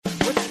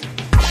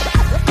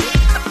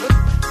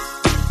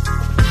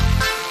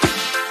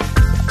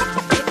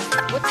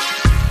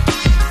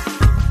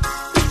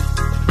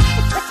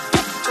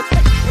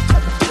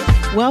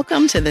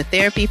Welcome to the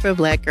Therapy for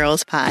Black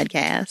Girls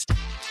podcast,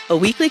 a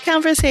weekly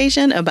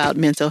conversation about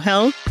mental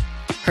health,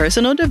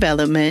 personal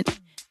development,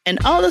 and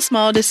all the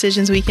small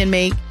decisions we can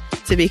make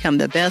to become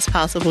the best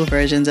possible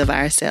versions of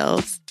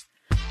ourselves.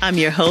 I'm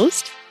your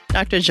host,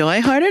 Dr.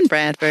 Joy Harden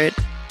Bradford,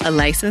 a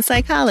licensed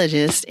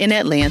psychologist in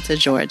Atlanta,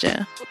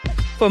 Georgia.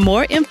 For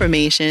more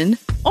information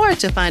or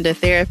to find a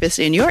therapist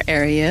in your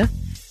area,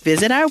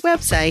 visit our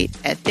website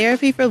at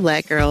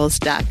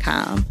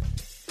therapyforblackgirls.com.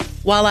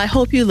 While I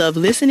hope you love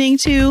listening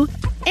to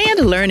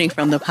and learning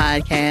from the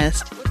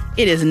podcast,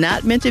 it is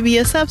not meant to be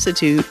a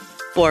substitute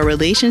for a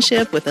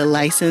relationship with a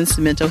licensed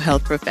mental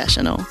health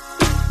professional.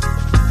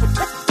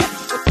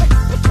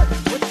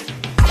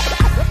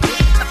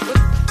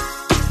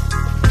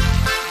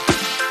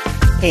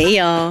 Hey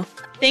y'all,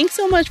 thanks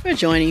so much for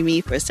joining me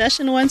for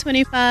session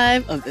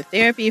 125 of the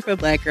Therapy for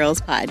Black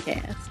Girls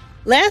podcast.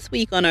 Last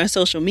week on our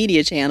social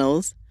media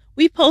channels,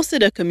 we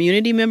posted a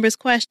community member's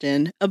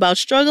question about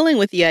struggling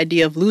with the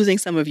idea of losing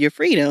some of your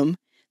freedom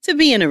to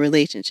be in a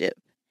relationship.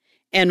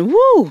 And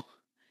woo,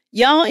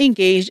 y'all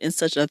engaged in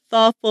such a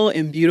thoughtful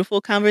and beautiful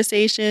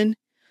conversation.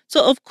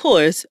 So of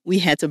course, we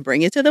had to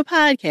bring it to the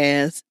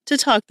podcast to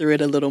talk through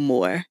it a little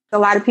more. A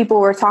lot of people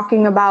were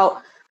talking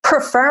about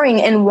preferring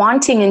and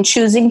wanting and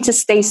choosing to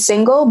stay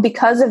single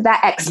because of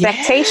that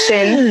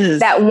expectation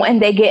that when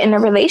they get in a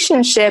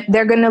relationship,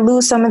 they're going to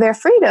lose some of their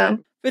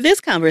freedom. For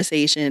this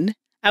conversation,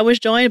 I was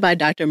joined by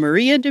Dr.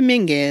 Maria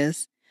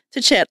Dominguez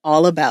to chat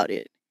all about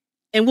it.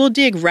 And we'll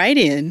dig right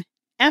in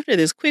after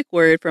this quick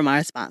word from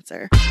our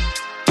sponsor.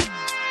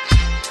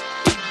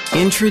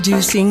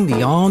 Introducing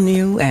the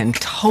all-new and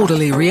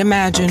totally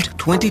reimagined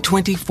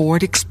 2020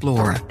 Ford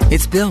Explorer.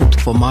 It's built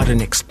for modern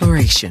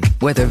exploration,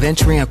 whether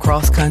venturing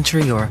across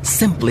country or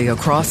simply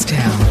across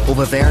town,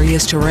 over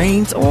various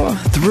terrains or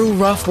through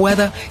rough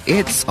weather,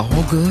 it's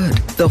all good.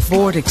 The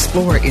Ford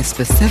Explorer is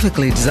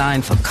specifically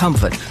designed for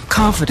comfort,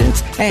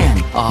 confidence, and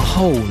a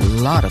whole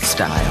lot of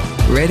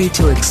style. Ready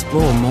to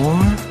explore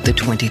more? The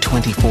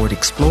 2020 Ford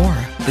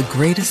Explorer, the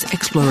greatest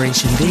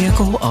exploration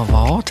vehicle of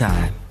all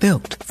time,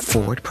 built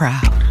Ford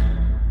proud.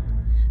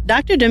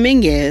 Dr.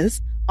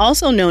 Dominguez,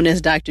 also known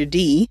as Dr.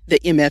 D, the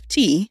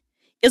MFT,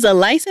 is a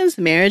licensed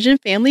marriage and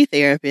family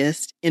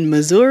therapist in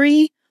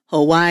Missouri,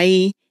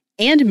 Hawaii,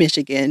 and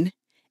Michigan,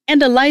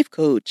 and a life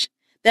coach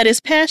that is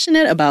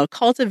passionate about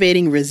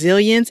cultivating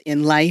resilience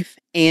in life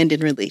and in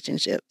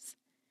relationships.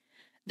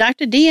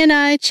 Dr. D and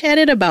I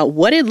chatted about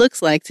what it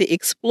looks like to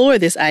explore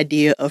this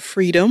idea of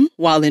freedom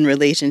while in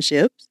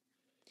relationships,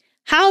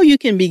 how you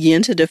can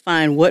begin to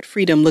define what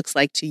freedom looks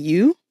like to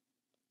you,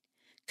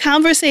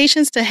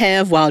 conversations to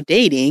have while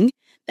dating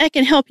that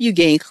can help you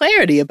gain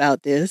clarity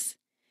about this,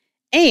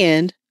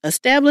 and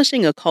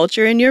establishing a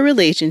culture in your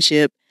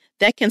relationship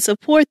that can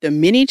support the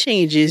many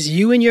changes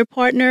you and your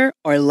partner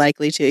are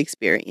likely to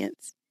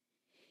experience.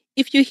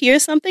 If you hear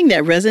something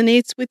that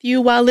resonates with you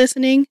while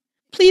listening,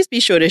 please be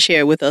sure to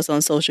share it with us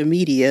on social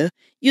media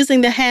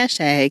using the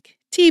hashtag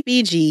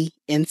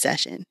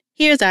TBGInSession.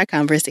 Here's our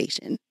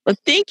conversation. Well,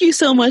 thank you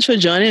so much for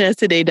joining us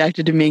today,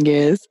 Dr.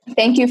 Dominguez.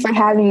 Thank you for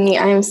having me.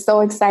 I am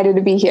so excited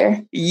to be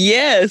here.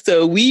 Yeah,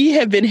 so we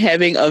have been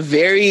having a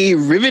very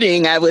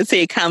riveting, I would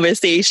say,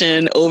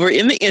 conversation over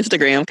in the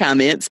Instagram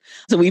comments.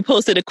 So we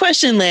posted a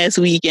question last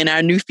week, and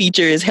our new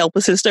feature is Help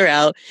a Sister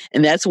Out.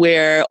 And that's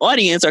where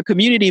audience or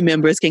community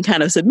members can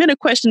kind of submit a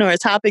question or a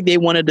topic they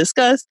want to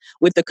discuss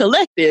with the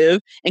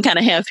collective and kind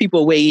of have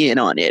people weigh in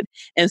on it.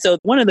 And so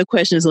one of the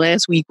questions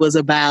last week was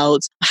about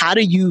how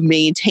do you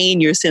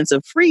maintain your sense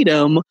of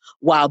freedom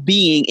while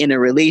being in a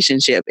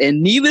relationship?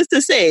 And needless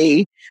to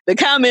say, the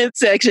comment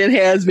section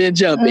has been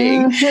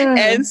jumping. Mm-hmm.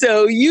 And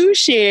so you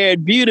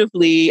shared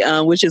beautifully,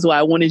 which is why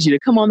I wanted you to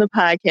come on the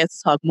podcast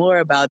to talk more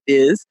about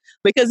this,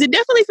 because it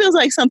definitely feels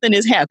like something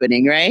is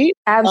happening, right?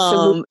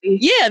 Absolutely.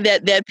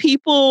 That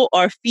people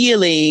are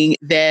feeling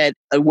that,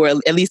 well,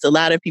 at least a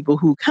lot of people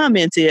who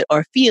commented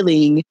are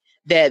feeling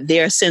that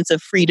their sense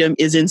of freedom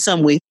is in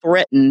some way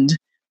threatened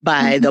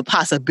by the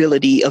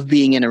possibility of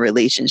being in a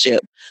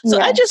relationship. So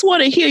I just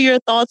want to hear your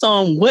thoughts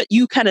on what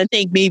you kind of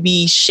think may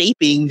be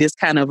shaping this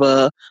kind of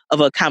a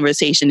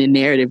conversation and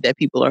narrative that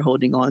people are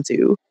holding on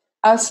to.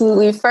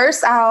 Absolutely.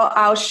 First,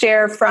 I'll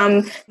share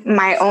from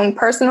my own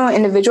personal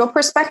individual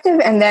perspective,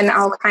 and then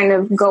I'll kind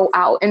of go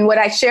out. And what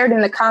I shared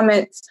in the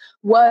comments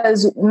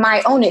was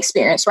my own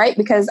experience, right?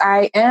 Because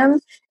I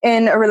am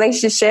in a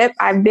relationship.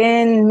 I've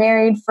been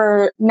married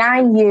for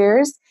 9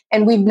 years.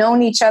 And we've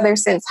known each other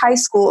since high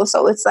school.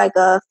 So it's like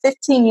a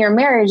 15-year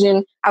marriage.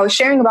 And I was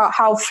sharing about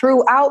how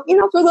throughout,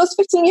 through those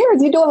 15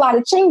 years, you do a lot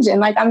of changing.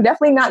 Like, I'm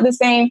definitely not the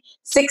same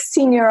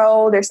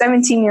 16-year-old or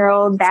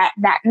 17-year-old that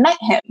met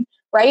him.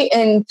 Right.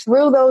 And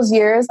through those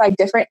years, like,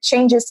 different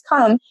changes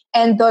come,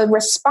 and the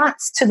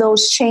response to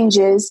those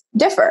changes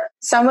differ.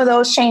 Some of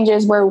those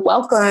changes were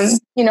welcome.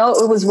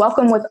 It was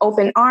welcome with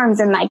open arms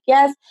and like,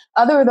 yes.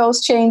 Other of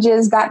those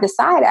changes got the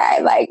side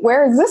eye. Like,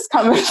 where is this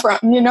coming from?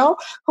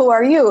 Who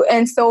are you?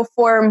 And so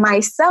for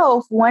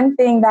myself, one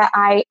thing that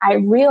I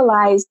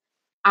realized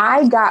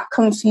I got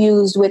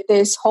confused with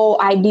this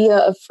whole idea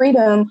of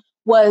freedom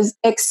was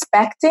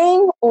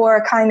expecting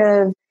or kind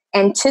of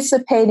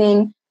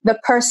anticipating the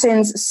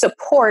person's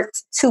support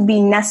to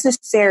be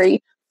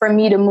necessary for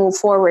me to move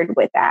forward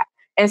with that.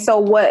 And so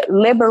what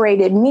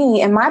liberated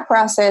me in my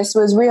process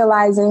was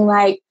realizing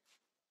like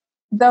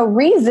the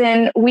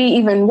reason we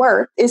even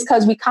work is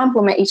because we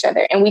complement each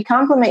other, and we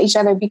complement each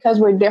other because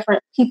we're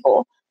different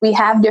people. We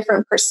have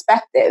different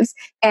perspectives.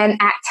 And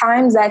at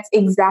times that's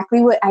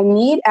exactly what I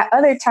need. At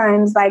other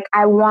times, like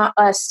I want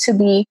us to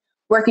be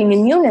working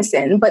in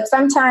unison. But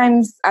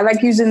sometimes I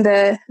like using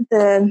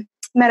the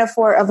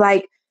metaphor of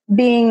like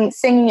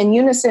singing in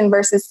unison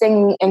versus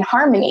singing in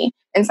harmony.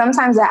 And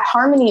sometimes that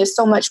harmony is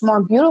so much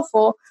more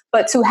beautiful,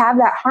 but to have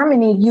that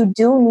harmony, you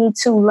do need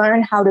to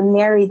learn how to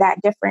marry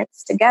that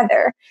difference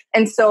together.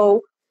 And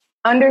so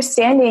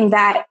understanding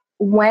that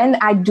when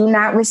I do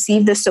not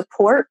receive the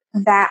support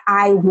that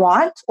I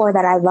want or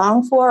that I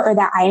long for or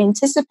that I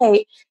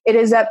anticipate, it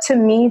is up to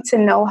me to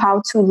know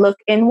how to look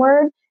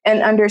inward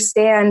and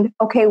understand,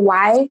 okay,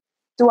 why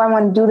do I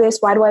want to do this?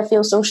 Why do I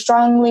feel so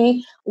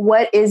strongly?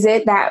 What is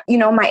it that,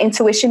 my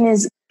intuition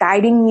is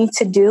guiding me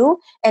to do?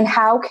 And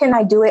how can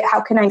I do it?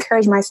 How can I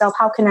encourage myself?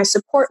 How can I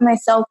support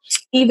myself,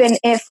 even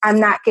if I'm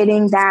not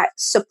getting that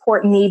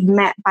support need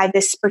met by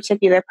this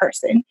particular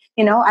person?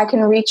 I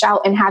can reach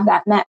out and have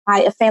that met by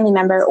a family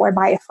member or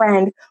by a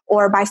friend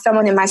or by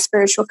someone in my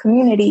spiritual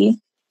community.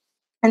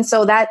 And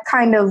so that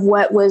kind of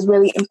what was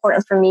really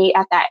important for me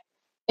at that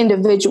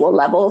individual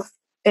level.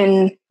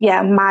 And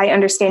my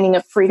understanding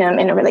of freedom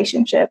in a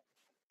relationship.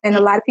 And a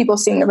lot of people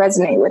seem to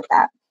resonate with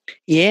that.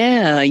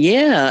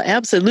 Yeah,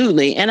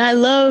 absolutely. And I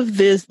love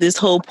this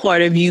whole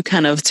part of you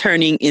kind of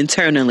turning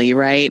internally,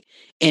 right?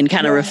 And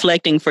kind of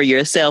reflecting for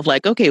yourself,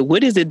 like, okay,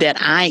 what is it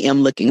that I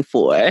am looking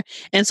for?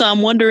 And so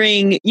I'm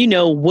wondering,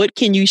 what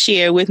can you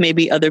share with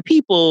maybe other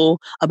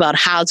people about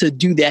how to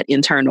do that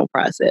internal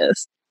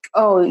process?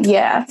 Oh,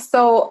 yeah.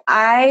 So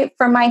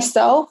for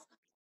myself,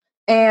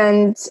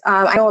 and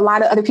I know a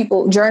lot of other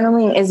people,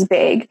 journaling is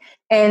big.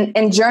 And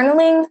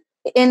journaling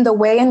in the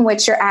way in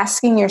which you're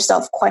asking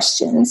yourself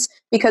questions.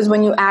 Because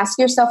when you ask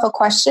yourself a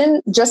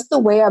question, just the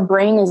way our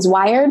brain is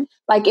wired,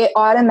 like it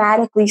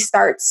automatically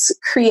starts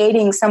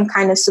creating some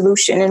kind of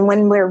solution. And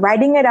when we're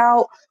writing it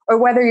out, or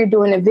whether you're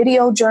doing a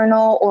video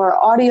journal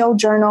or audio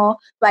journal,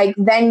 like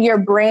then your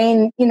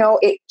brain,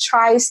 it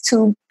tries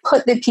to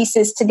put the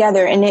pieces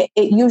together, and it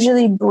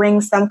usually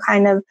brings some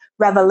kind of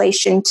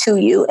revelation to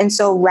you. And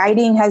so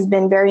writing has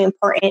been very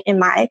important in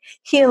my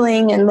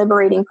healing and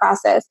liberating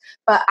process.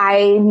 But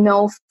I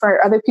know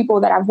for other people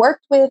that I've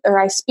worked with or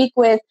I speak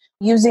with,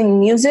 using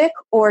music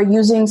or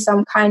using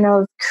some kind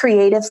of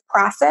creative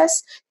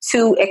process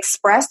to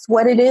express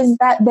what it is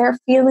that they're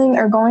feeling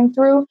or going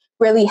through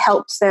really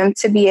helps them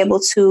to be able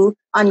to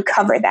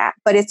uncover that.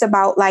 But it's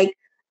about like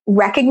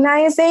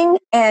recognizing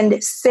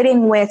and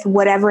sitting with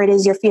whatever it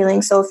is you're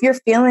feeling. So if you're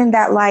feeling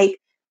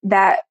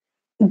that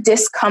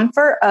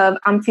discomfort of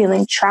I'm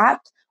feeling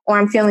trapped or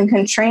I'm feeling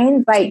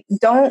constrained, like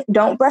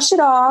don't brush it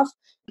off.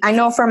 I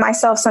know for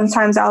myself,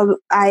 sometimes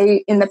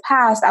in the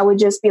past, I would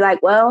just be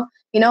like, well,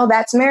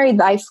 that's married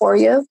life for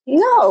you.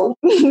 No,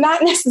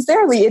 not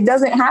necessarily. It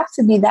doesn't have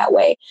to be that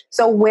way.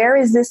 So where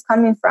is this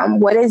coming from?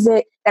 What is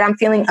it that I'm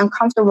feeling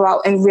uncomfortable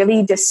about? And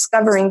really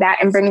discovering that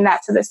and bringing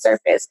that to the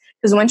surface.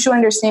 Because once you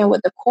understand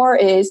what the core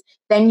is,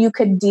 then you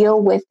could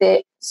deal with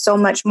it so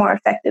much more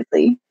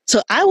effectively.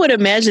 So I would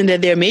imagine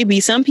that there may be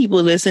some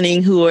people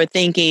listening who are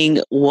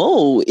thinking,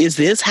 whoa, is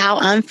this how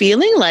I'm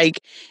feeling? Like,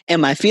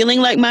 am I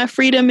feeling like my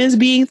freedom is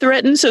being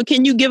threatened? So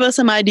can you give us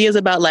some ideas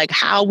about like,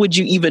 how would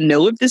you even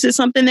know if this is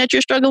something that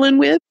you're struggling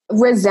with?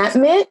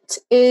 Resentment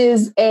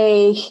is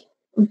a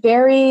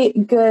very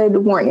good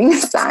warning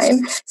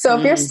sign. So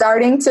if you're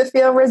starting to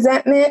feel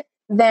resentment,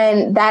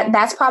 then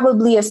that's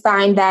probably a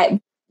sign that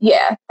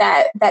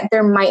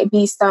there might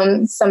be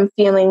some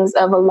feelings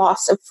of a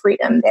loss of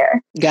freedom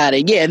there. Got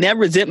it. Yeah. And that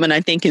resentment,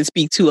 I think, can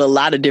speak to a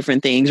lot of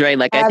different things, right?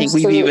 Like, absolutely.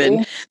 I think we've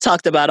even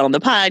talked about on the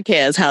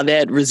podcast how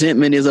that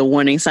resentment is a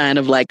warning sign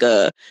of like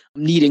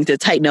needing to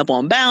tighten up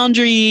on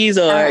boundaries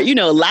or,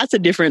 lots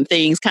of different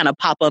things kind of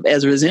pop up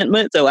as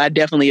resentment. So I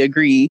definitely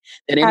agree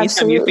that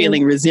anytime you're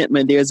feeling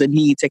resentment, there's a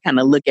need to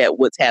kind of look at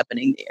what's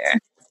happening there.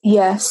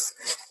 Yes.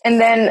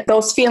 And then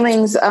those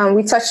feelings,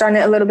 we touched on it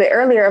a little bit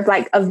earlier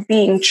of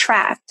being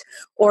trapped,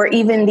 or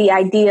even the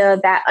idea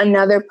that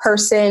another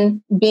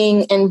person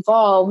being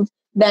involved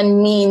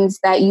then means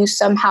that you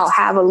somehow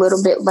have a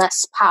little bit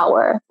less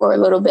power or a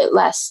little bit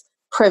less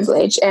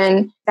privilege.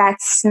 And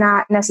that's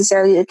not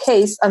necessarily the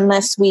case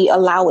unless we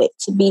allow it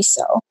to be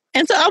so.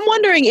 And so I'm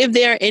wondering if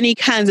there are any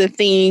kinds of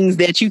things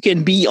that you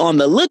can be on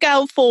the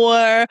lookout for,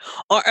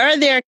 or are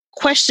there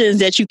questions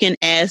that you can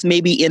ask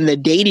maybe in the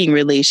dating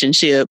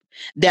relationship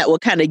that will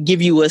kind of give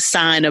you a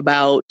sign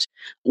about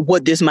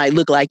what this might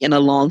look like in a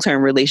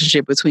long-term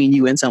relationship between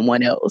you and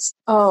someone else?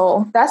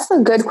 Oh, that's a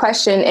good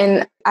question.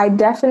 And I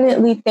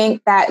definitely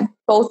think that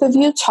both of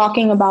you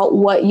talking about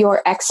what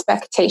your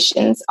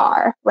expectations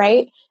are,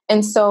 right?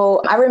 And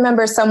so I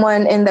remember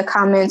someone in the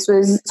comments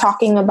was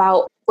talking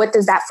about what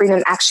does that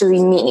freedom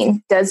actually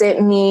mean? Does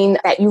it mean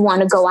that you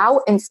want to go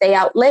out and stay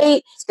out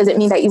late? Does it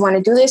mean that you want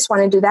to do this,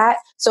 want to do that?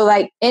 So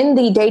like in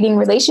the dating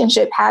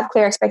relationship, have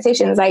clear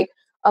expectations. Like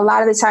a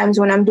lot of the times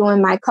when I'm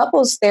doing my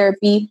couples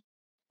therapy,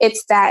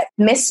 it's that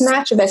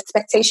mismatch of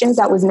expectations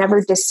that was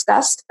never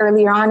discussed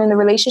earlier on in the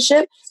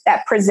relationship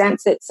that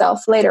presents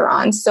itself later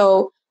on.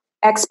 So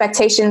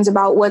expectations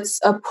about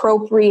what's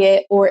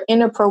appropriate or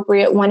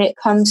inappropriate when it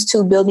comes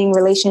to building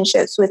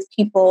relationships with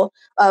people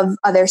of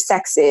other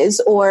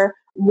sexes, or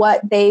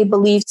what they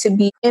believe to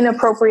be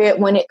inappropriate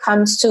when it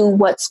comes to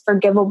what's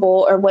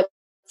forgivable or what's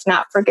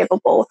not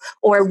forgivable,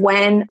 or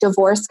when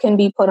divorce can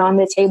be put on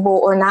the table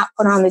or not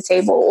put on the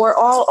table, or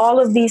all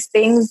of these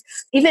things,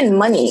 even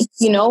money,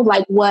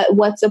 like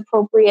what's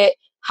appropriate,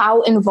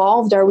 how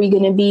involved are we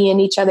going to be in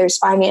each other's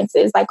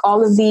finances, like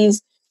all of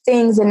these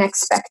things and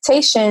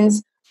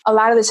expectations. A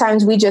lot of the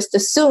times we just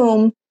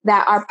assume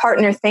that our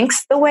partner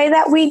thinks the way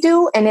that we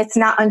do. And it's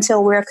not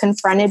until we're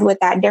confronted with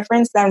that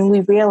difference that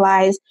we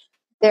realize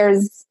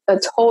there's a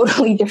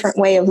totally different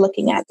way of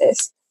looking at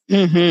this.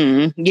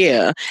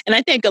 Yeah. And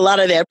I think a lot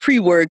of that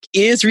pre-work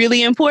is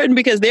really important,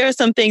 because there are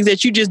some things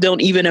that you just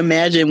don't even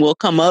imagine will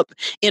come up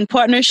in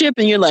partnership.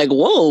 And you're like,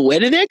 whoa,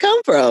 where did that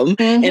come from?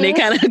 And it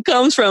kind of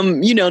comes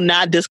from,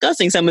 not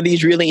discussing some of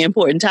these really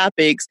important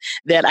topics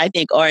that I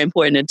think are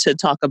important to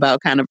talk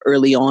about kind of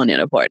early on in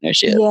a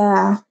partnership.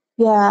 Yeah.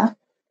 Yeah.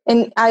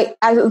 And I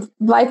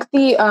like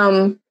the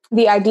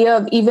idea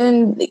of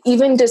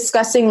even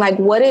discussing like,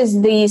 what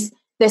is this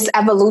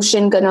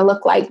evolution going to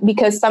look like?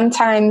 Because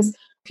sometimes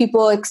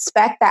people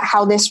expect that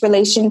how this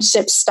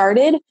relationship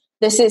started,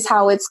 this is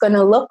how it's going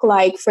to look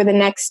like for the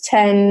next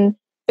 10,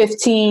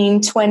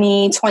 15,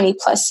 20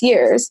 plus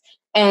years.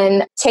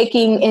 And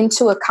taking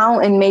into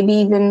account and maybe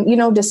even,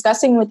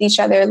 discussing with each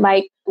other,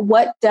 like,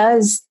 what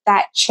does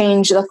that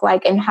change look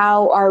like? And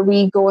how are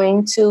we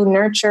going to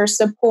nurture,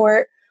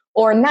 support,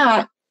 or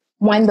not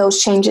when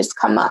those changes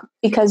come up?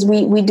 Because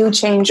we do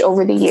change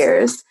over the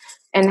years.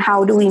 And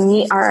how do we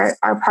meet our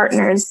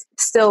partners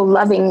still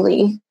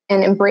lovingly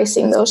and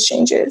embracing those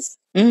changes?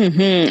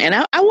 And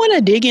I want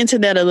to dig into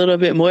that a little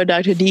bit more,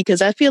 Dr. D,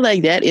 because I feel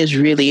like that is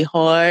really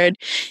hard,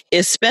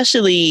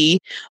 especially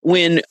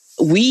when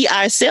we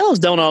ourselves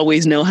don't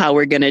always know how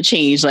we're going to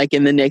change, like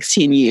in the next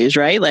 10 years,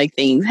 right? Like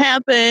things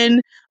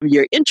happen,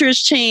 your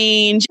interests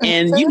change.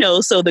 And,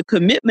 so the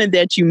commitment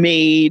that you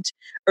made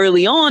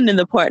early on in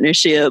the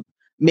partnership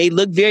may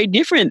look very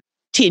different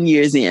 10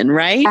 years in,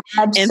 right?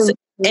 Absolutely.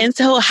 And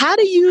so how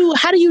do you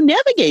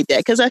navigate that?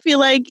 Because I feel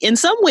like in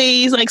some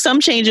ways, like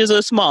some changes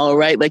are small,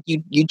 right? Like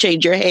you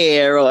change your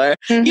hair or,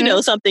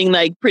 something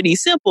like pretty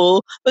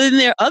simple. But then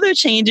there are other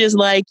changes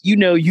like,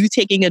 you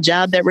taking a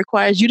job that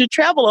requires you to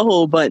travel a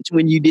whole bunch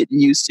when you didn't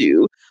used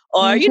to.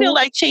 Or,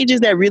 like changes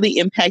that really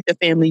impact the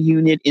family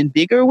unit in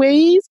bigger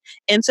ways.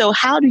 And so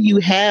how do you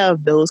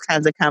have those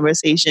kinds of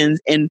conversations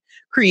and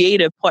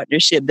create a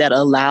partnership that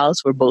allows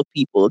for both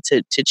people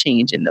to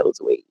change in those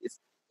ways?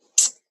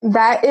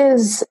 That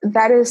is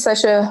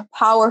such a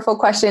powerful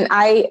question.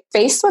 I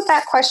faced with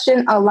that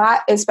question a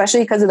lot,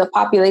 especially because of the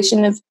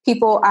population of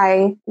people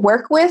I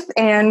work with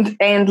and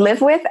live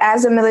with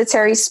as a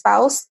military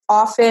spouse.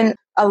 Often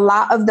a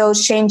lot of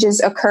those changes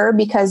occur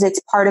because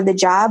it's part of the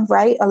job,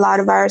 right? A lot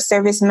of our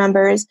service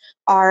members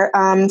are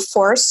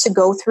forced to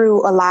go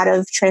through a lot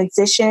of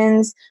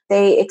transitions.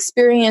 They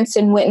experience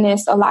and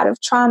witness a lot of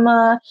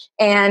trauma,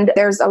 and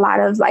there's a lot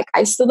of like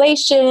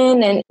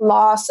isolation and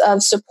loss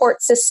of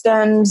support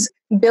systems,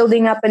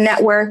 building up a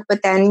network,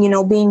 but then,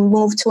 being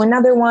moved to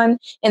another one.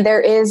 And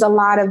there is a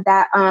lot of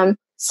that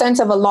sense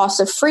of a loss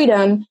of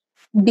freedom,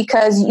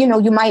 because,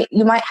 you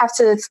might have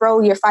to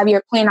throw your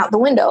 5-year plan out the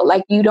window.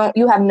 Like you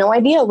have no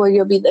idea where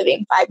you'll be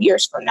living 5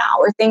 years from now,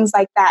 or things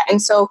like that. And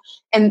so,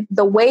 and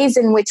the ways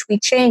in which we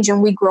change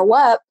and we grow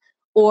up,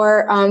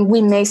 or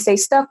we may stay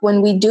stuck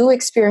when we do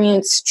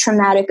experience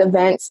traumatic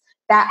events,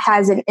 that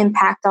has an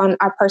impact on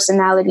our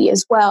personality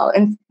as well.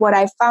 And what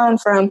I found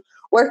from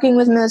working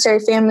with military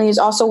families,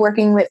 also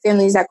working with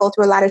families that go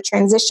through a lot of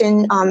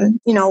transition, a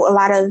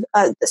lot of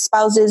the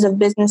spouses of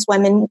business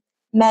women,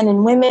 men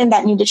and women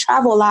that need to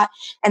travel a lot,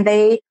 and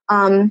they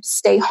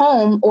stay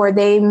home, or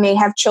they may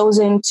have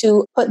chosen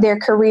to put their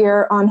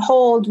career on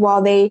hold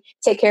while they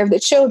take care of the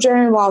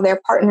children, while their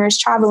partner is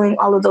traveling,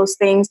 all of those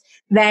things.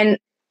 Then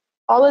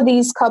all of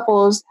these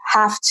couples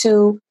have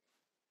to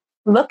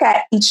look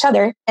at each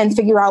other and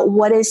figure out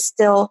what is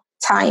still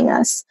tying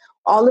us.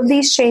 All of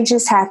these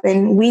changes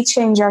happen. We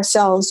change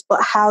ourselves,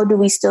 but how do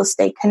we still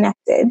stay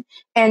connected?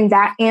 And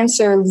that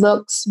answer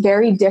looks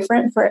very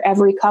different for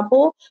every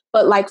couple,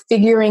 but like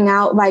figuring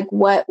out like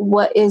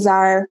what is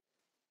our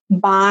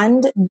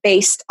bond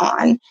based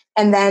on,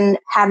 and then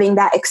having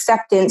that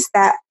acceptance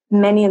that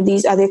many of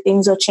these other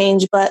things will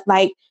change, but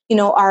like,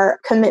 our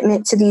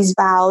commitment to these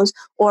vows,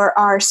 or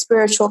our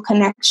spiritual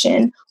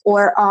connection,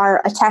 or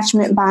our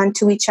attachment bond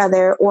to each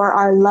other, or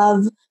our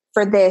love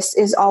for this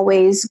is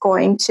always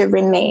going to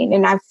remain.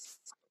 And I've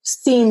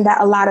seen that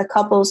a lot of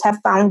couples have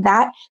found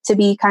that to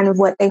be kind of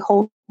what they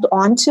hold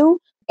on to,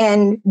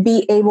 and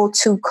be able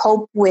to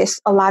cope with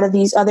a lot of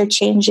these other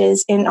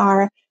changes in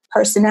our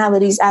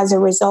personalities as a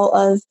result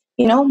of,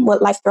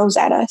 what life throws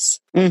at us.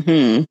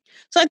 Mm-hmm.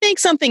 So I think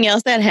something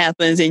else that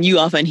happens, and you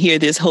often hear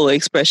this whole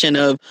expression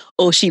of,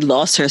 oh, she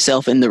lost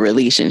herself in the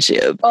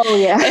relationship. Oh,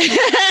 yeah.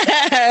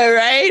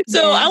 Right?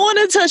 So Yeah. I want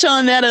to touch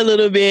on that a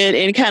little bit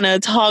and kind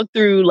of talk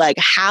through like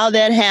how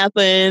that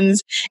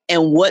happens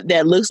and what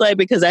that looks like,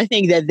 because I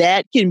think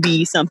that can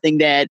be something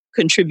that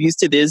contributes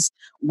to this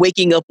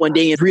waking up one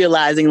day and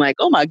realizing like,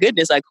 oh my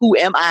goodness, like who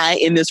am I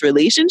in this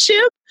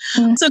relationship?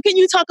 Mm. So can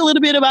you talk a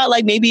little bit about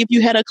like maybe if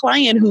you had a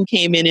client who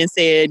came in and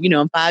said,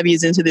 I'm 5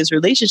 years into this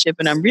relationship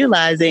and I'm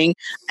realizing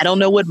I don't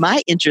know what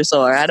my interests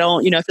are. I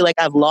don't, I feel like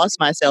I've lost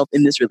myself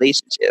in this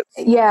relationship.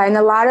 Yeah. And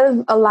a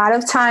lot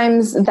of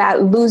times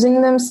that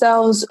losing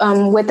themselves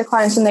with the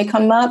clients when they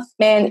come up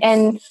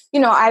and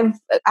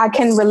I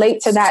can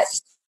relate to that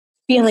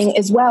feeling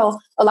as well.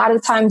 A lot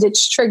of times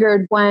it's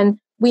triggered when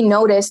we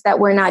notice that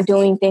we're not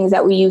doing things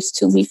that we used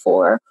to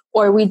before,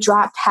 or we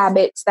dropped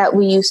habits that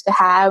we used to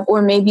have,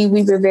 or maybe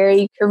we were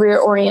very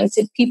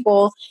career-oriented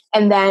people,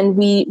 and then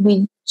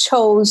we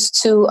chose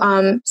to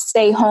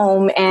stay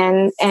home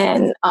and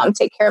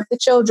take care of the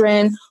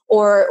children,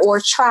 or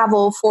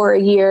travel for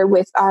a year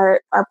with our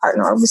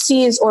partner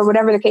overseas, or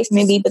whatever the case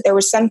may be. But there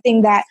was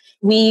something that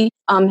we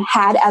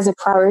had as a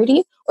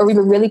priority, or we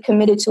were really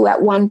committed to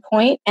at one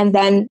point, and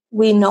then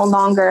we no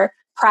longer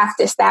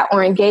practice that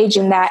or engage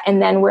in that. And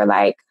then we're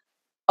like,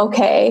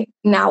 okay,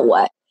 now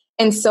what?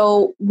 And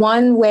so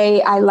one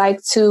way I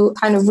like to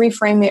kind of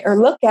reframe it or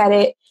look at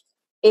it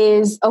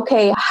is,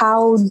 okay,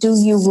 how do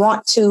you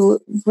want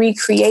to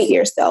recreate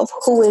yourself?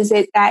 Who is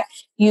it that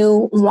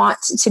you want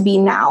to be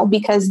now?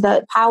 Because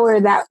the power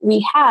that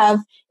we have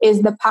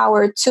is the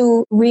power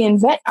to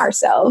reinvent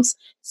ourselves.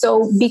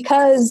 So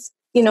because,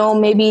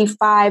 maybe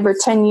 5 or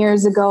 10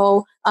 years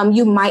ago,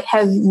 you might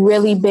have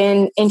really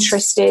been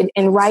interested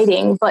in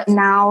writing, but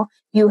now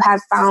you have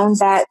found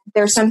that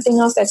there's something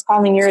else that's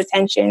calling your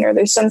attention, or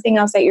there's something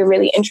else that you're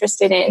really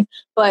interested in.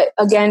 But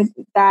again,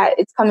 that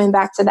it's coming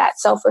back to that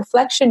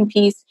self-reflection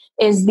piece,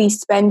 is the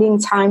spending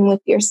time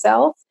with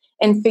yourself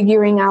and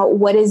figuring out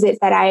what is it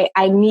that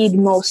I need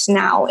most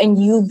now,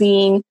 and you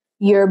being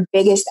your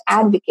biggest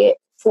advocate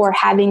for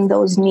having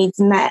those needs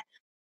met,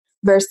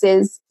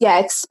 versus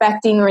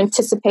expecting or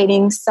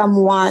anticipating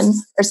someone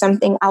or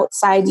something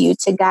outside you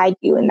to guide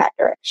you in that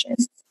direction.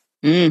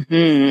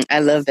 Mm-hmm. I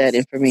love that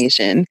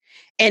information.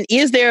 And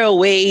is there a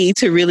way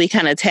to really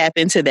kind of tap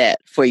into that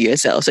for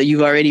yourself? So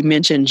you've already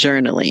mentioned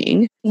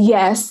journaling.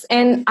 Yes.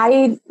 And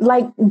I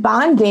like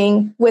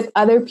bonding with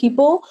other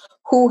people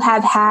who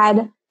have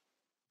had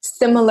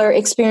similar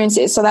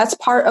experiences. So that's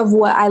part of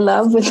what I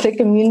love with the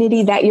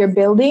community that you're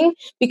building,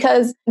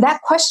 because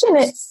that question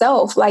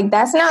itself, like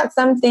that's not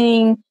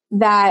something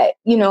that,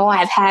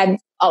 I've had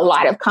a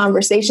lot of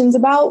conversations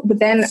about, but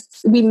then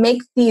we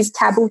make these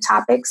taboo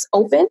topics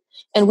open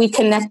and we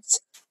connect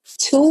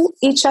to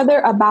each other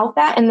about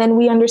that. And then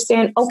we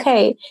understand,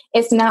 okay,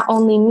 it's not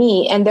only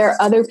me, and there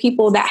are other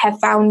people that have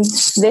found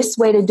this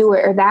way to do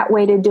it or that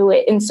way to do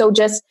it. And so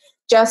just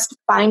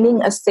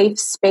finding a safe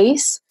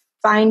space,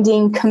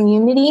 finding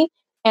community,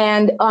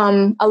 and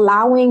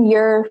allowing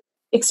your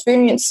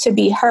experience to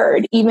be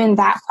heard, even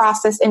that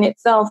process in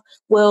itself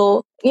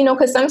will,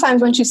 because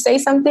sometimes when you say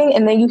something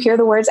and then you hear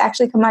the words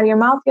actually come out of your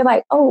mouth, you're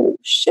like, oh,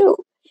 shoot.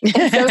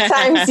 And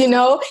sometimes,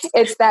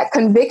 it's that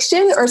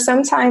conviction, or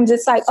sometimes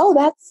it's like, oh,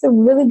 that's a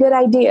really good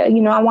idea.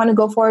 I want to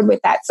go forward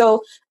with that.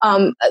 So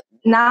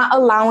not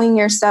allowing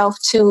yourself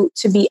to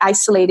be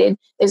isolated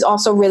is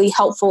also really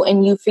helpful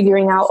in you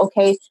figuring out,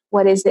 okay,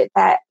 what is it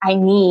that I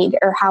need,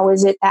 or how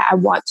is it that I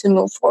want to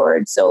move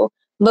forward? So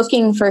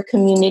looking for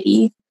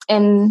community.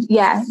 And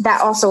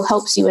that also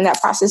helps you in that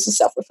process of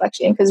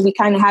self-reflection, because we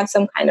kind of have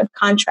some kind of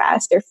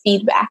contrast or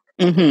feedback.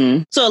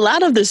 Mm-hmm. So a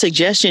lot of the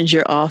suggestions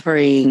you're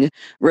offering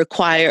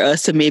require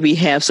us to maybe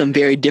have some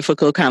very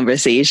difficult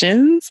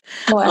conversations.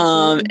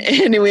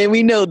 And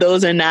we know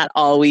those are not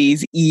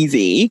always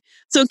easy.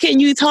 So can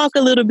you talk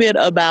a little bit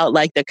about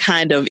like the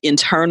kind of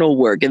internal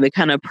work and the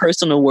kind of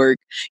personal work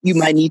you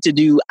might need to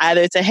do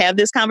either to have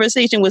this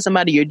conversation with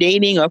somebody you're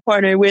dating or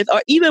partnering with,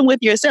 or even with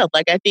yourself?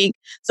 Like I think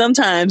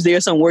sometimes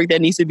there's some work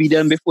that needs to be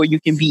done before you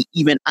can be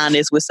even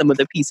honest with some of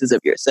the pieces of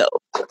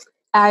yourself.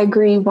 I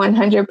agree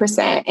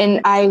 100%.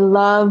 And I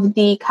love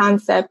the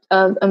concept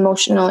of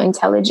emotional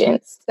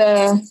intelligence.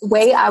 The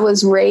way I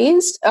was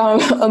raised,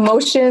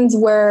 emotions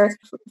were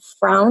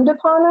frowned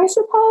upon, I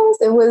suppose.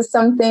 It was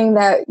something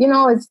that,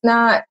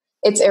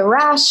 it's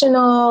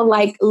irrational,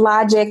 like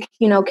logic,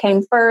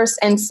 came first.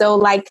 And so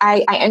like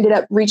I ended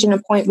up reaching a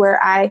point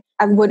where I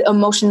would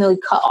emotionally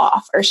cut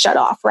off or shut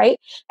off. Right.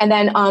 And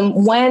then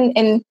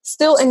and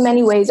still in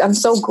many ways, I'm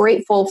so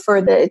grateful for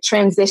the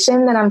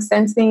transition that I'm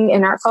sensing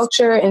in our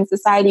culture and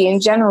society in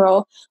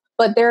general.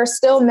 But there are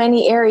still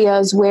many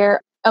areas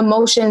where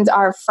emotions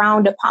are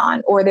frowned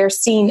upon, or they're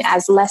seen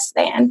as less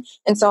than.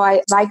 And so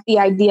I like the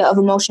idea of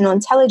emotional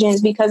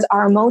intelligence, because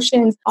our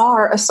emotions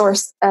are a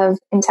source of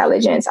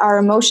intelligence. Our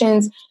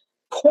emotions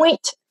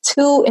point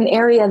to an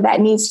area that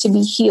needs to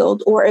be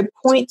healed, or it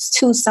points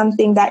to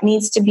something that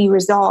needs to be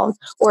resolved,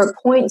 or it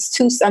points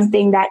to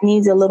something that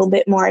needs a little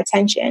bit more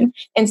attention.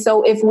 And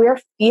so if we're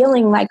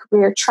feeling like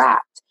we're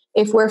trapped,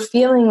 if we're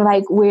feeling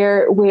like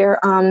we're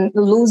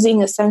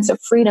losing a sense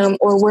of freedom,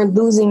 or we're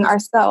losing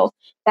ourselves,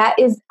 that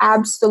is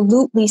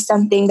absolutely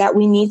something that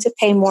we need to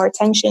pay more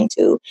attention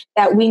to,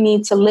 that we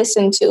need to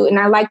listen to. And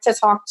I like to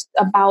talk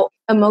about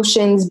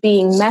emotions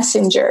being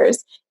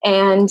messengers,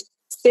 and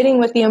sitting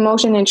with the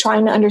emotion and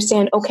trying to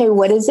understand, okay,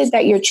 what is it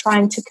that you're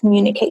trying to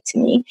communicate to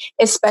me?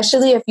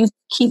 Especially if you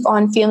keep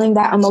on feeling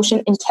that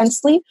emotion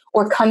intensely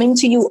or coming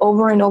to you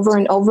over and over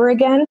and over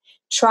again,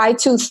 try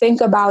to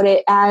think about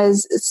it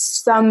as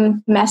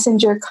some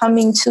messenger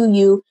coming to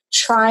you,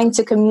 trying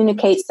to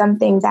communicate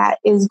something that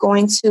is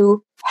going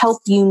to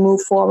help you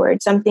move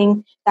forward,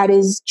 something that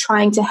is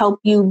trying to help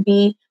you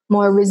be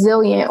more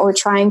resilient, or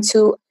trying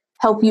to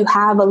help you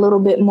have a little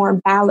bit more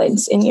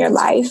balance in your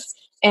life.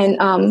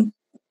 And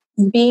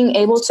being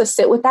able to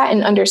sit with that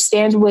and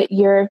understand what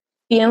you're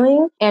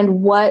feeling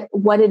and what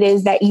it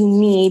is that you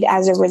need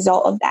as a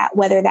result of that,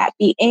 whether that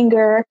be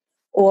anger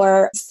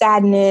or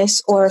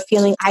sadness or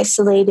feeling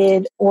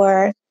isolated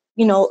or,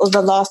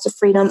 the loss of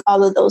freedom,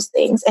 all of those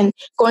things. And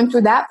going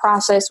through that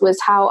process was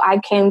how I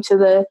came to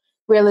the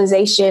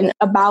realization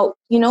about,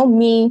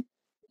 me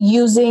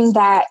using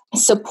that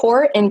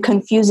support and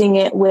confusing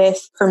it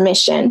with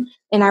permission.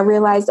 And I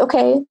realized,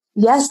 okay,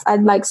 yes,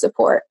 I'd like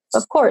support.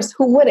 Of course,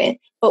 who wouldn't?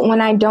 But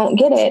when I don't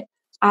get it,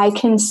 I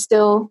can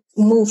still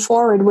move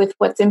forward with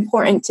what's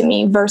important to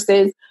me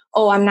versus,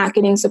 oh, I'm not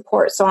getting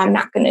support, so I'm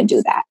not going to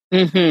do that.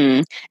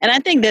 Mm-hmm. And I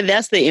think that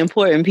that's the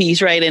important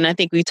piece, right? And I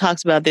think we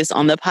talked about this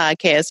on the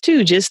podcast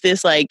too, just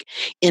this like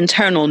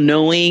internal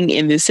knowing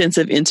and this sense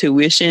of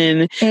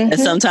intuition that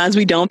sometimes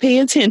we don't pay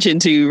attention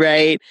to,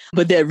 right?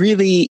 But that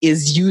really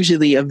is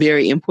usually a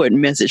very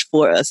important message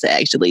for us to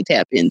actually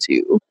tap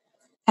into.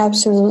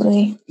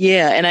 Absolutely.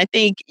 Yeah. And I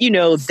think,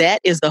 that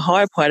is the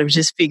hard part of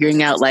just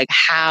figuring out like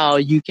how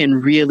you can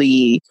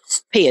really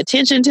pay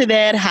attention to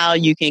that, how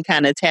you can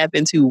kind of tap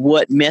into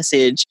what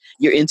message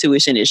your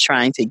intuition is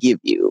trying to give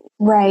you.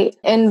 Right.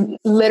 And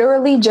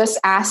literally just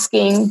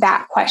asking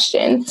that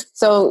question.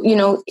 So,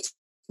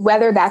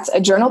 whether that's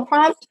a journal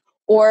prompt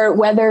or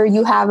whether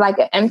you have like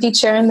an empty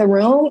chair in the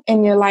room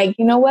and you're like,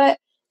 you know what,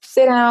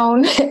 sit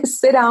down,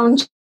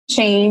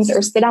 change,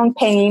 or sit down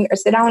pain, or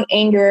sit down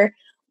anger.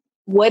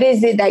 What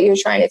is it that you're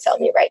trying to tell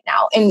me right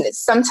now? And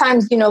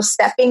sometimes,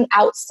 stepping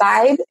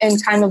outside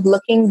and kind of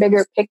looking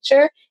bigger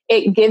picture,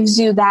 it gives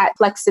you that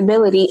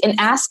flexibility. And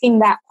asking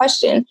that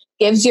question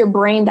gives your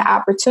brain the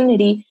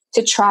opportunity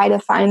to try to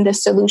find the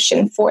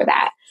solution for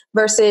that.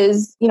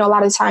 Versus, a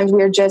lot of times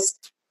we're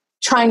just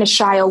trying to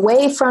shy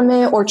away from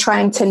it or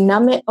trying to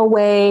numb it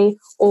away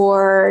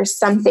or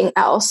something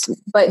else,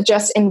 but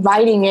just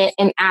inviting it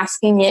and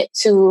asking it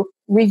to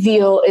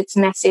reveal its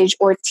message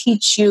or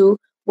teach you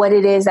what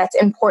it is that's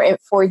important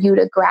for you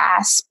to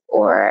grasp,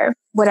 or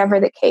whatever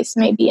the case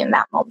may be in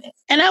that moment.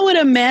 And I would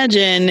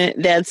imagine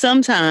that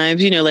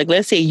sometimes, like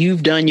let's say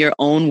you've done your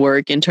own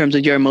work in terms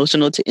of your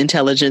emotional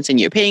intelligence and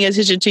you're paying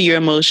attention to your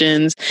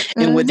emotions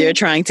and what they're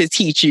trying to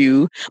teach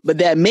you, but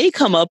that may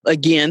come up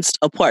against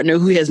a partner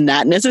who has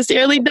not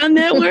necessarily done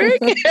that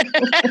work.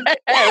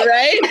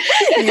 Right?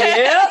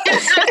 Yeah.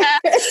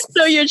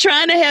 So you're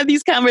trying to have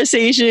these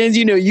conversations,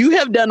 you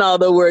have done all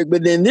the work,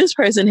 but then this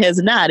person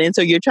has not. And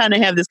so you're trying to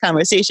have this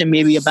conversation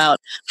maybe about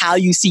how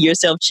you see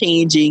yourself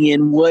changing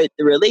and what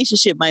the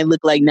relationship might look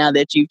like now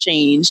that you've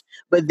changed,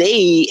 but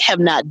they have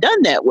not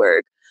done that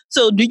work.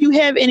 So do you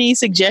have any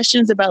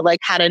suggestions about like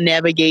how to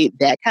navigate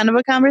that kind of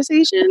a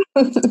conversation?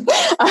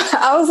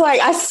 I was like,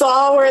 I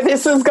saw where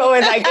this was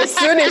going. Like as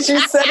soon as you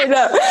set it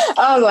up,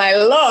 I was like,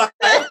 Lord.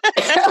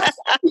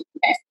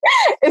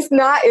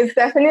 It's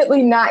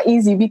definitely not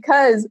easy,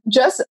 because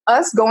just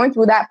us going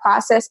through that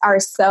process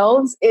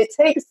ourselves, it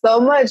takes so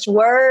much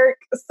work,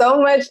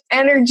 so much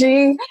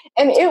energy,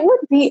 and it would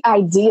be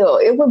ideal.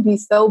 It would be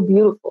so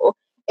beautiful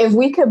if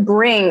we could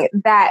bring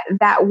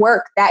that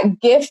work, that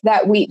gift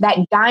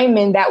that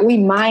diamond that we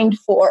mined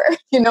for,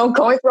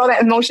 going through all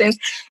that emotions,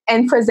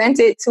 and present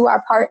it to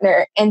our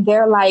partner, and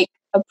they're like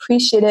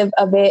appreciative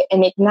of it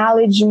and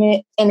acknowledge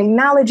it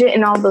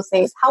and all those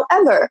things.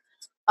 However,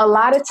 a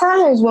lot of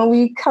times when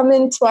we come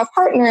into our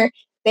partner,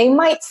 they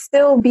might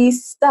still be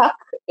stuck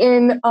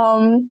in,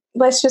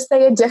 let's just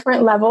say, a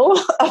different level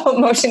of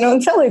emotional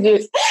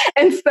intelligence.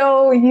 And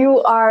so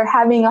you are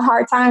having a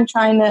hard time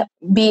trying to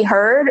be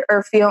heard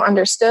or feel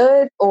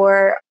understood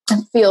or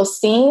feel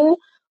seen.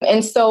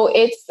 And so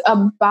it's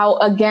about,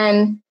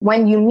 again,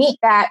 when you meet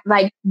that,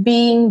 like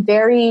being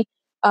very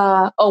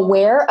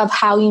aware of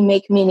how you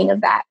make meaning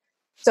of that.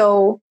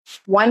 So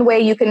one way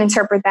you can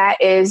interpret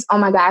that is, oh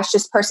my gosh,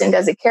 this person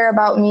doesn't care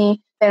about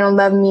me. They don't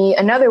love me.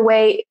 Another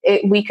way,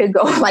 we could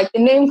go like the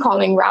name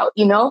calling route,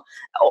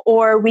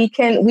 or we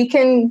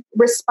can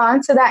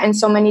respond to that in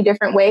so many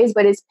different ways,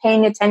 but it's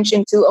paying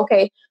attention to,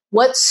 okay,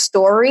 what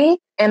story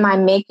am I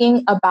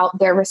making about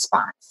their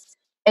response?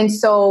 And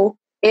so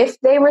if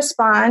they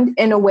respond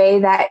in a way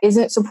that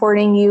isn't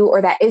supporting you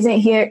or that isn't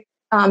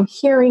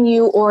hearing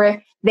you,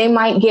 or they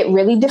might get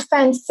really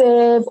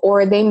defensive,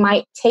 or they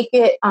might take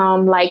it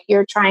like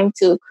you're trying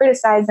to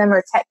criticize them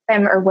or text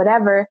them or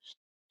whatever.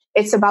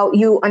 It's about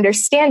you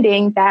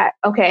understanding that,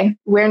 okay,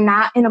 we're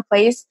not in a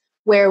place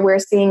where we're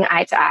seeing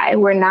eye to eye.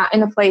 We're not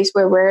in a place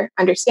where we're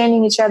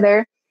understanding each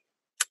other.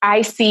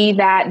 I see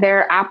that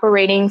they're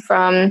operating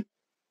from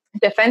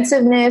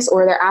defensiveness,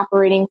 or they're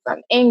operating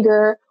from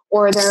anger,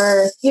 or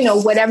they're,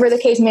 whatever the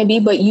case may be,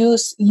 but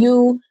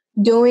you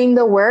doing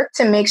the work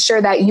to make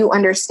sure that you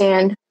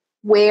understand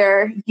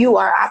where you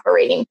are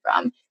operating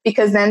from,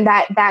 because then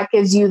that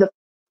gives you the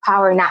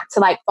power not to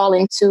like fall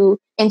into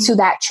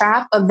that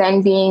trap of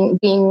then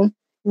being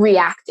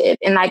reactive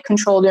and like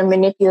controlled or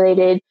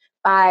manipulated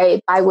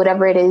by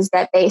whatever it is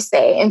that they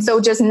say. And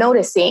so just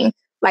noticing,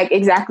 like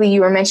exactly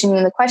you were mentioning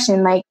in the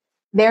question, like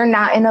they're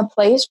not in a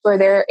place where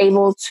they're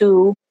able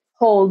to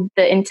hold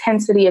the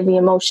intensity of the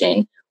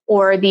emotion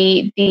or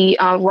the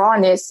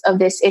rawness of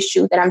this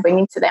issue that I'm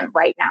bringing to them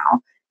right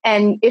now.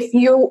 And if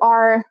you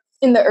are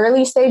in the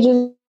early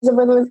stages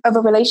of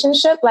a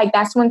relationship, like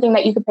that's one thing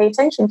that you could pay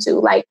attention to.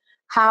 Like,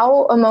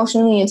 how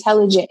emotionally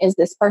intelligent is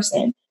this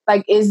person?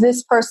 Like, is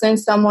this person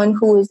someone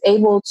who is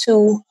able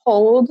to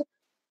hold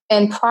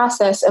and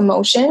process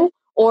emotion?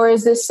 Or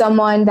is this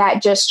someone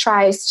that just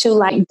tries to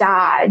like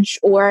dodge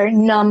or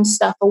numb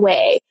stuff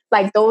away?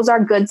 Like, those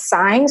are good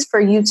signs for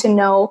you to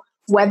know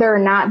whether or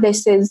not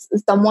this is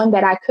someone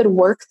that I could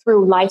work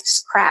through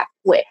life's crap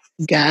with.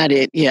 Got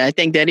it. Yeah, I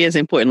think that is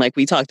important. Like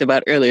we talked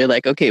about earlier,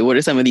 like, okay, what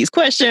are some of these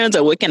questions,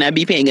 or what can I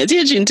be paying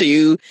attention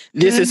to?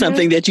 This is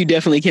something that you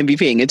definitely can be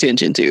paying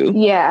attention to.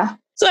 Yeah.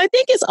 So I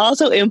think it's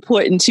also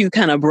important to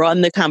kind of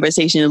broaden the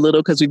conversation a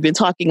little, because we've been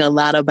talking a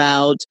lot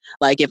about,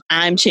 like, if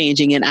I'm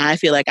changing and I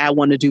feel like I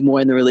want to do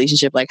more in the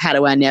relationship, like, how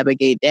do I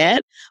navigate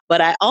that?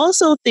 But I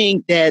also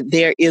think that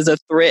there is a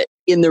threat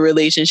in the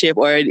relationship,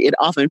 or it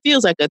often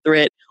feels like a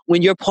threat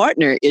when your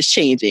partner is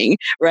changing,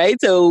 right?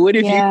 So what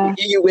if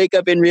you wake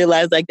up and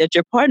realize like that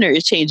your partner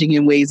is changing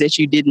in ways that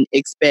you didn't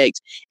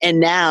expect, and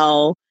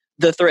now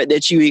the threat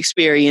that you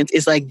experience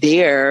is like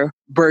their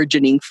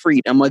burgeoning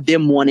freedom, or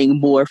them wanting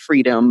more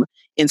freedom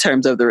in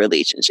terms of the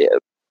relationship.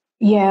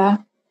 Yeah.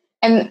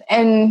 And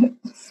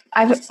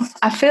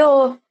I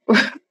feel,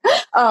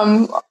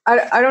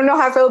 I don't know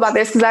how I feel about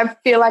this, because I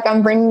feel like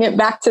I'm bringing it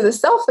back to the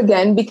self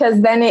again,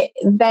 because then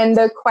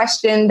the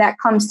question that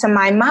comes to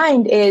my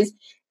mind is,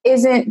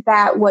 isn't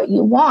that what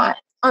you want?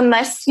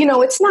 Unless,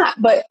 it's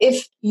not. But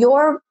if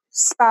your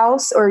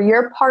spouse or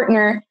your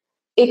partner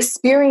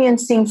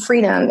experiencing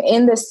freedom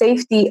in the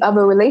safety of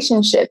a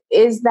relationship,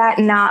 is that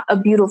not a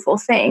beautiful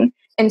thing?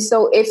 And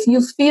so if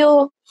you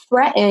feel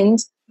threatened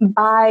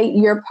by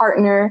your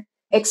partner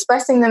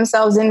expressing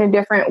themselves in a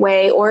different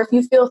way, or if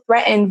you feel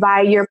threatened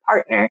by your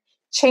partner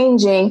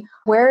changing,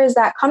 where is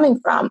that coming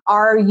from?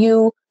 Are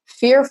you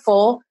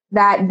fearful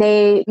that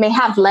they may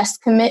have less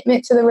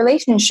commitment to the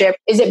relationship?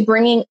 Is it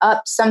bringing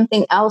up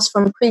something else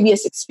from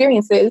previous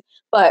experiences?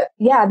 But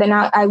yeah, then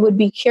I would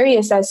be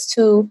curious as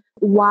to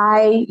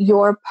why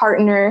your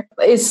partner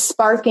is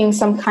sparking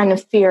some kind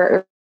of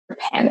fear or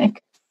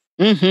panic.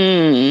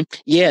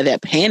 Yeah,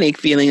 that panic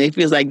feeling. It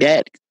feels like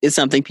that is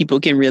something people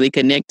can really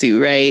connect to,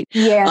 right?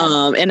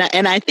 Yeah.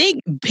 And I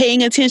think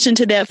paying attention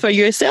to that for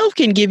yourself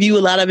can give you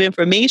a lot of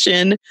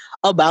information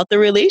about the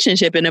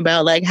relationship, and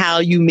about like how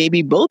you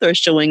maybe both are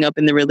showing up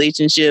in the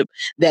relationship,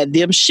 that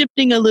them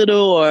shifting a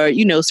little, or,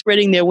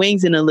 spreading their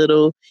wings in a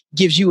little,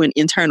 gives you an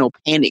internal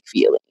panic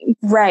feeling.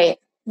 Right.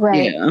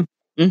 Yeah.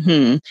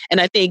 And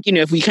I think,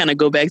 if we kind of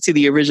go back to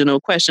the original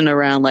question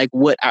around like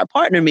what our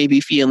partner may be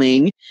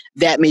feeling,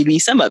 that may be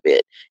some of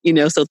it,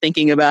 so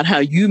thinking about how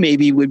you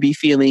maybe would be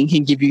feeling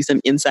can give you some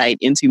insight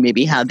into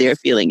maybe how they're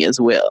feeling as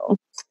well.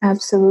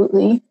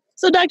 Absolutely.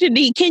 So Dr.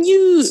 D, can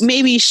you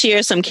maybe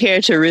share some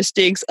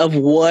characteristics of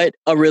what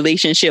a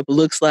relationship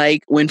looks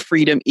like when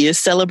freedom is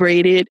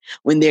celebrated,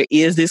 when there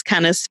is this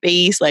kind of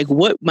space? Like,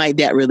 what might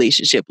that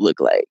relationship look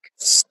like?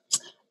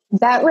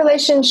 That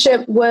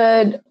relationship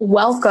would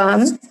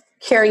welcome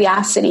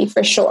curiosity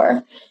for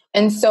sure.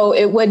 And so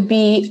it would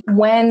be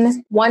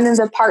when one of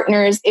the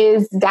partners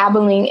is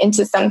dabbling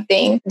into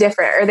something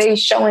different, or they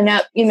showing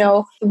up,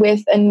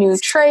 with a new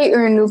trait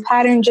or a new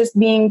pattern, just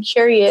being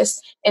curious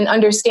and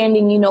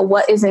understanding,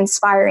 what is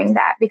inspiring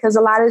that. Because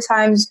a lot of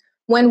times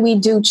when we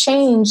do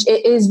change,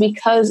 it is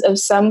because of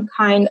some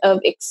kind of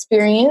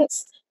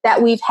experience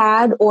that we've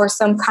had, or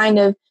some kind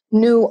of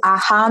new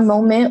aha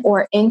moment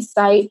or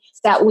insight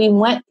that we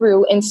went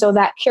through. And so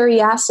that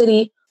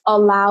curiosity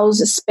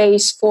allows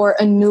space for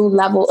a new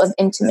level of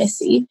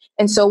intimacy.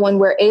 And so when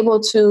we're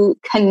able to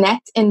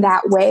connect in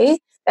that way,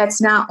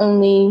 that's not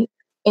only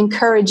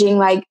encouraging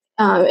like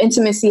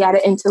intimacy at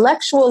an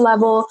intellectual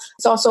level,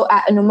 it's also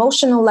at an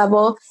emotional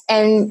level.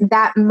 And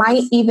that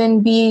might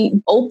even be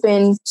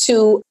open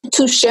to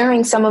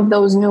sharing some of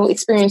those new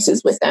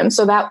experiences with them.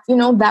 So that,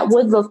 that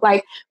would look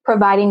like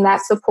providing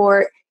that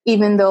support,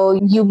 even though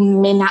you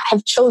may not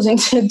have chosen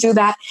to do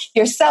that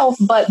yourself,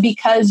 but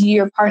because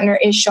your partner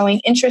is showing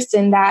interest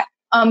in that,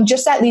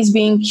 just at least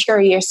being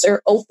curious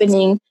or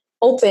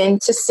open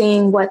to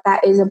seeing what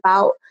that is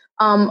about.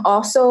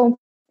 Also,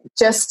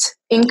 just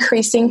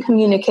increasing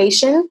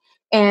communication.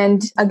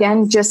 And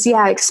again, just,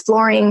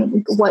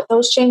 exploring what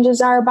those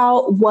changes are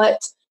about,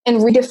 and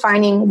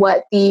redefining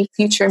what the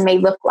future may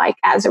look like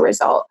as a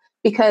result.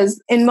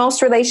 Because in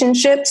most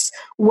relationships,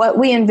 what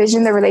we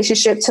envision the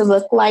relationship to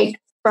look like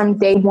from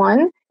day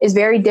one is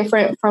very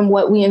different from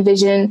what we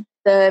envision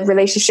the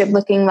relationship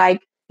looking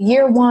like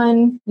year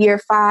 1, year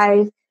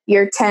 5,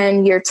 year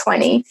 10, year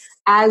 20.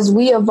 As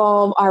we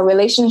evolve, our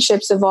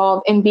relationships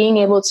evolve, and being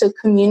able to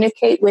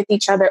communicate with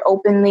each other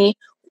openly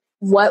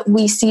what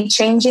we see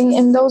changing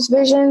in those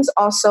visions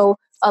also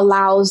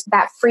allows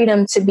that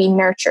freedom to be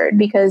nurtured.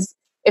 Because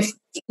if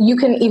you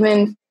can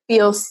even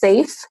feel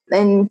safe,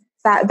 then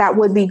that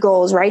would be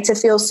goals, right? To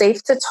feel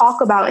safe to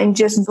talk about and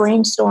just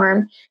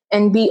brainstorm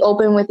and be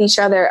open with each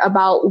other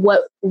about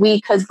what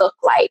we could look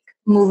like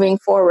moving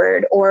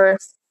forward, or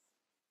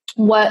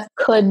what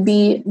could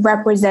be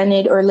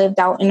represented or lived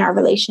out in our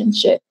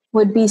relationship,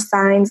 would be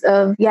signs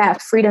of,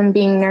 freedom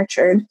being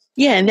nurtured.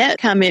 Yeah, and that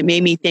comment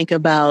made me think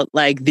about,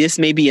 like, this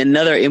may be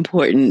another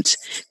important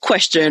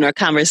question or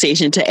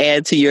conversation to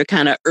add to your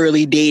kind of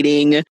early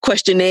dating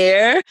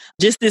questionnaire.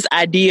 Just this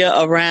idea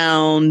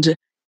around,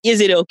 is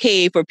it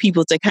okay for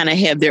people to kind of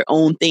have their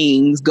own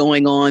things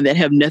going on that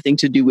have nothing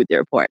to do with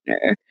their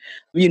partner?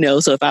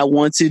 So if I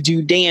want to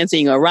do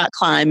dancing or rock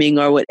climbing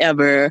or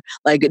whatever,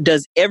 like,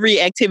 does every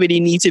activity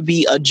need to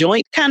be a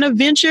joint kind of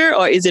venture?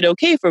 Or is it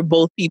okay for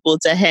both people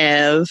to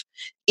have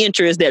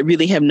interests that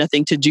really have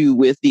nothing to do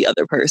with the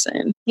other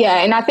person?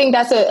 Yeah, and I think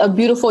that's a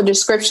beautiful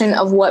description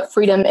of what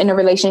freedom in a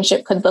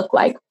relationship could look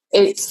like.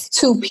 It's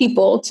two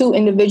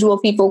individual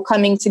people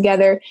coming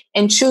together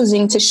and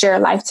choosing to share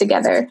life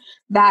together.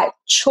 That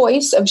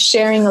choice of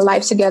sharing a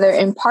life together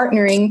and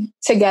partnering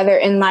together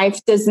in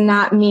life does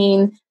not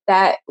mean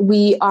that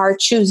we are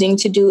choosing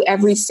to do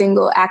every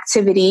single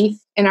activity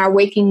in our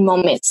waking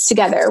moments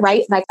together,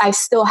 right? Like, I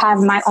still have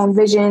my own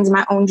visions,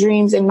 my own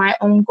dreams, and my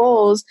own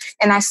goals,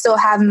 and I still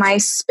have my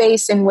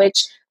space in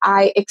which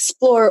I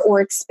explore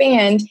or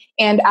expand,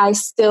 and I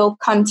still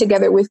come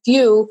together with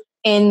you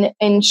in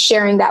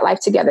sharing that life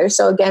together.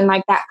 So again,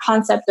 like that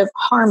concept of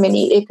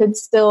harmony, it could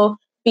still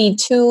be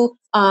two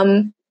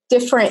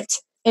different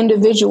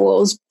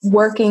individuals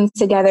working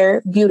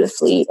together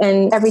beautifully,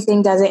 and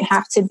everything doesn't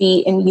have to be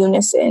in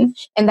unison.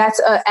 And that's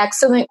an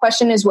excellent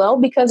question as well,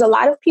 because a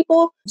lot of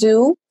people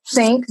do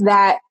think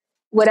that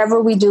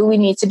whatever we do, we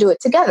need to do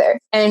it together.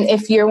 And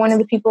if you're one of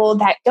the people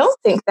that don't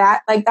think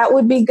that, like, that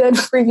would be good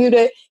for you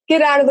to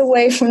get out of the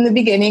way from the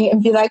beginning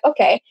and be like,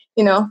 okay,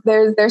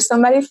 there's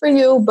somebody for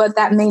you, but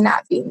that may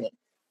not be me.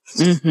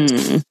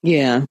 Mm-hmm.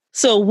 Yeah.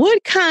 So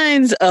what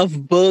kinds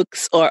of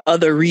books or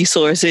other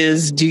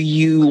resources do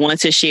you want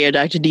to share,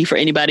 Dr. D, for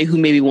anybody who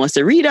maybe wants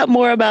to read up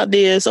more about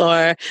this,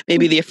 or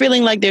maybe they're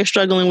feeling like they're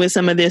struggling with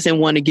some of this and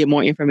want to get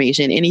more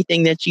information?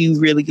 Anything that you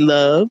really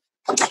love?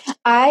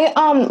 I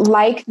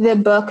like the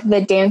book,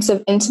 The Dance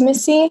of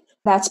Intimacy.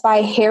 That's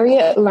by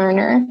Harriet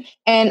Lerner.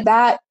 And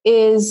that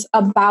is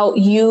about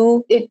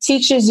you. It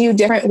teaches you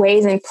different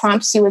ways and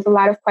prompts you with a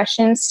lot of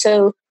questions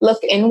to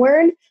look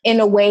inward in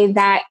a way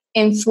that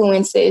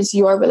influences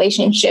your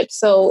relationship.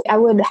 So I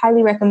would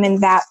highly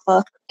recommend that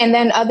book. And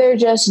then other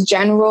just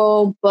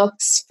general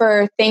books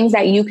for things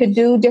that you could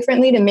do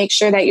differently to make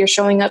sure that you're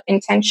showing up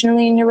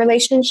intentionally in your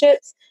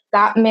relationships.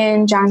 John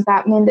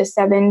Gottman, The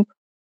 7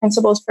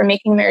 Principles for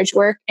Making Marriage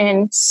Work,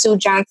 and Sue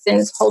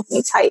Johnson's Hold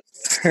Me Tight.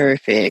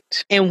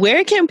 Perfect. And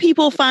where can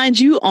people find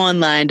you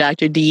online,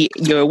 Dr. D?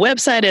 Your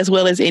website, as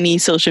well as any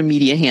social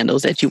media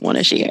handles that you want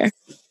to share?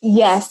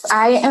 Yes,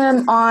 I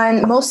am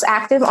most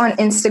active on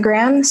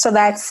Instagram. So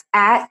that's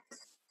at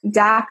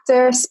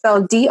Dr.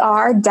 spelled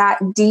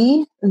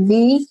Dr.D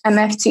the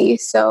MFT.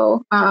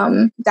 So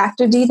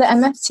Dr. D the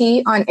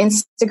MFT on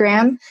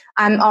Instagram.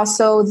 I'm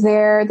also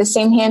there, the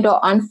same handle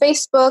on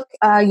Facebook,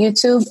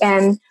 YouTube,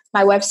 and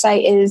my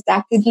website is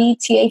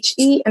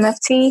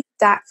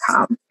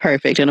drdthemft.com.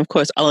 Perfect. And of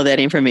course, all of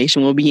that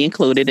information will be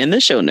included in the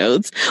show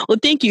notes. Well,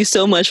 thank you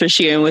so much for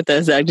sharing with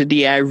us, Dr.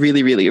 D. I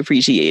really, really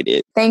appreciate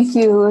it. Thank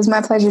you. It was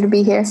my pleasure to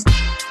be here.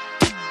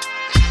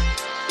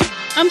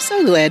 I'm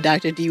so glad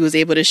Dr. D was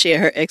able to share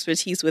her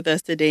expertise with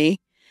us today.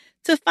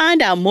 To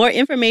find out more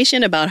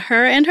information about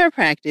her and her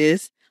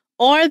practice,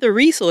 or the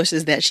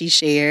resources that she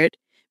shared,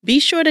 be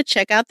sure to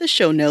check out the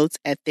show notes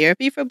at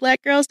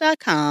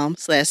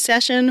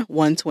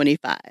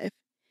therapyforblackgirls.com/session125.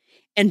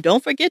 And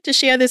don't forget to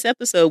share this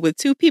episode with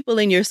 2 people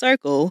in your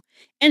circle,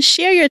 and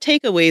share your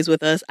takeaways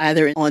with us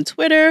either on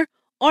Twitter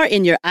or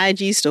in your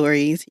IG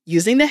stories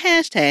using the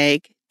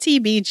hashtag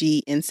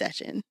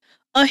TBGInSession.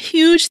 A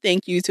huge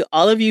thank you to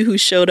all of you who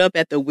showed up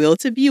at the Will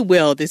to Be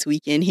Well this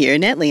weekend here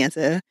in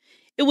Atlanta.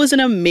 It was an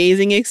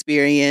amazing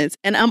experience,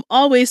 and I'm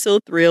always so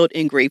thrilled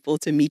and grateful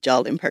to meet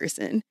y'all in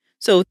person.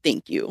 So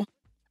thank you.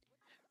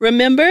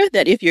 Remember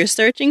that if you're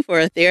searching for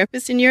a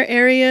therapist in your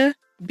area,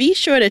 be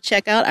sure to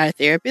check out our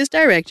therapist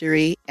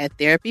directory at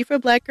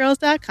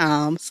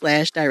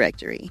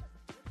therapyforblackgirls.com/directory.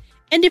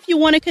 And if you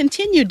want to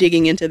continue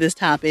digging into this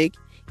topic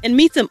and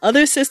meet some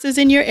other sisters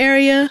in your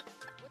area,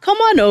 come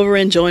on over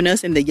and join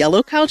us in the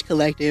Yellow Couch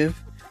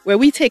Collective, where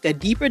we take a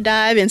deeper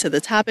dive into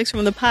the topics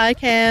from the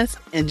podcast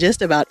and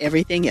just about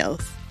everything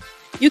else.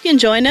 You can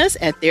join us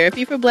at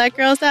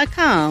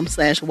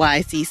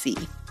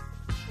therapyforblackgirls.com/YCC.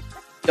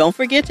 Don't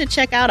forget to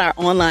check out our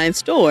online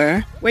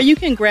store where you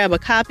can grab a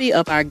copy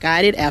of our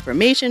guided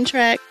affirmation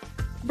track,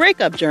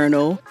 breakup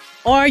journal,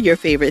 or your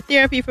favorite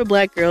Therapy for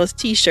Black Girls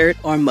t-shirt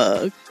or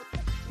mug.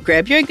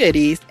 Grab your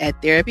goodies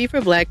at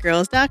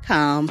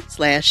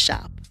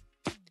therapyforblackgirls.com/shop.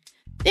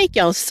 Thank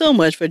y'all so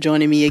much for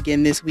joining me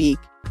again this week.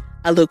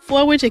 I look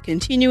forward to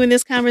continuing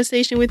this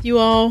conversation with you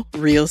all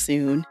real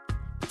soon.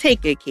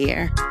 Take good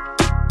care.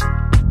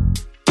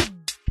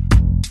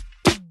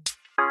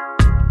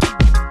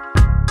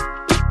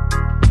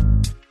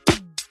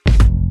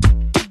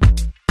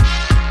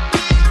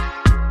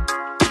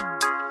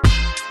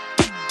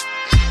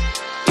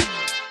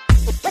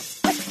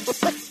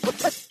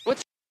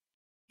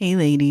 Hey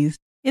ladies,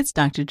 it's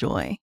Dr.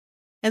 Joy.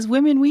 As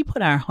women, we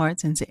put our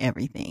hearts into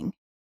everything.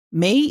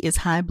 May is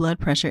High Blood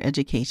Pressure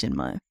Education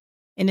Month,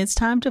 and it's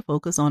time to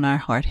focus on our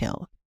heart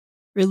health.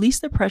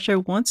 Release the Pressure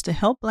wants to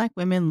help Black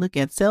women look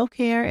at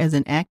self-care as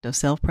an act of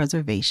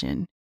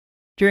self-preservation.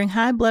 During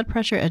High Blood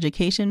Pressure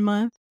Education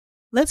Month,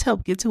 let's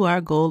help get to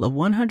our goal of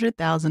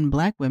 100,000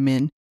 Black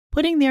women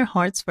putting their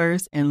hearts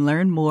first and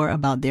learn more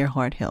about their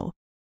heart health.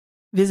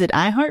 Visit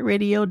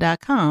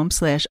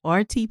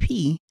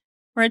iHeartRadio.com/RTP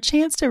for a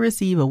chance to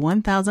receive a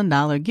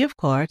 $1,000 gift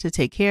card to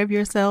take care of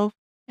yourself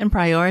and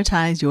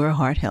prioritize your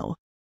heart health.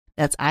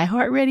 That's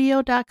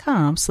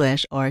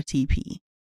iHeartRadio.com/RTP.